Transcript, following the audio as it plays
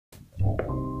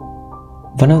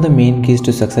One of the main keys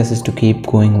to success is to keep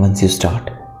going once you start.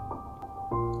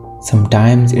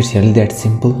 Sometimes it's really that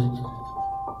simple.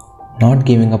 Not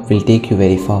giving up will take you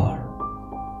very far.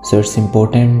 So it's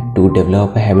important to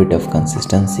develop a habit of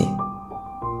consistency.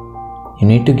 You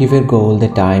need to give your goal the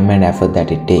time and effort that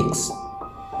it takes.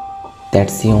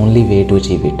 That's the only way to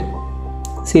achieve it.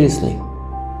 Seriously.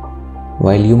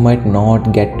 While you might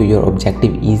not get to your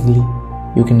objective easily,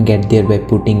 you can get there by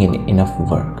putting in enough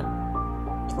work.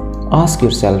 Ask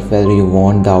yourself whether you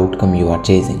want the outcome you are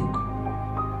chasing.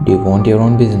 Do you want your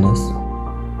own business?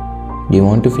 Do you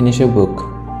want to finish a book?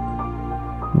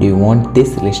 Do you want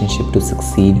this relationship to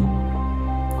succeed?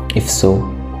 If so,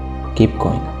 keep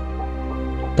going.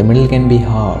 The middle can be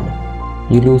hard.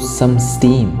 You lose some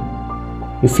steam.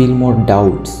 You feel more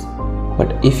doubts.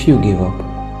 But if you give up,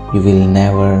 you will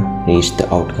never reach the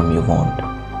outcome you want.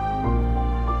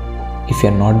 If you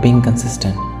are not being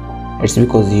consistent, it's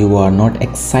because you are not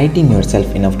exciting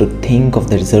yourself enough to think of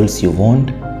the results you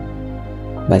want.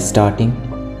 By starting,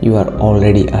 you are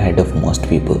already ahead of most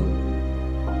people.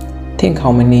 Think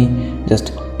how many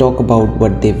just talk about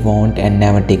what they want and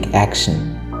never take action.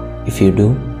 If you do,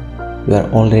 you are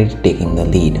already taking the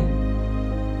lead.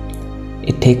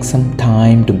 It takes some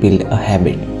time to build a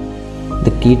habit.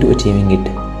 The key to achieving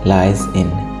it lies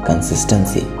in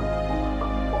consistency.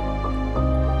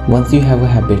 Once you have a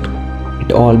habit,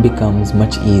 it all becomes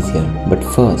much easier. But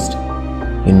first,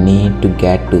 you need to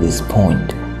get to this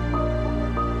point.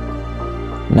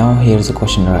 Now here's a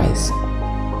question arise.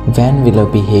 When will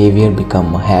a behavior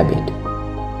become a habit?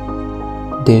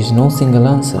 There is no single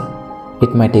answer.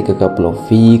 It might take a couple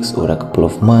of weeks or a couple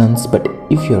of months, but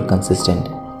if you are consistent,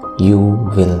 you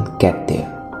will get there.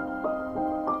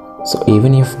 So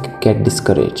even if you get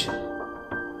discouraged,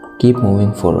 keep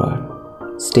moving forward.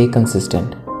 Stay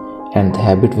consistent and the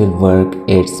habit will work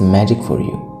its magic for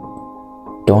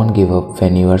you. Don't give up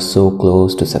when you are so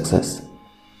close to success.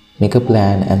 Make a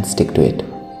plan and stick to it.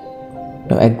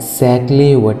 Know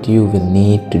exactly what you will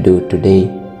need to do today,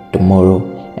 tomorrow,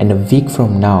 and a week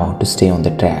from now to stay on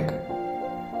the track.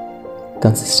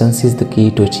 Consistency is the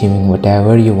key to achieving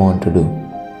whatever you want to do.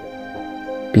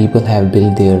 People have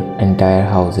built their entire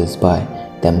houses by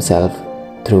themselves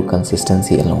through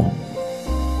consistency alone.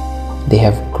 They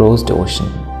have crossed the ocean.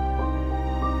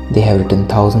 They have written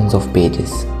thousands of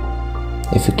pages.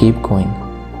 If you keep going,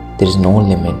 there is no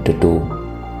limit to do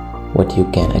what you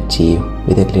can achieve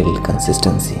with a little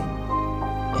consistency.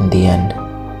 In the end,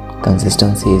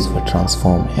 consistency is what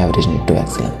transforms average into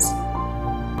excellence.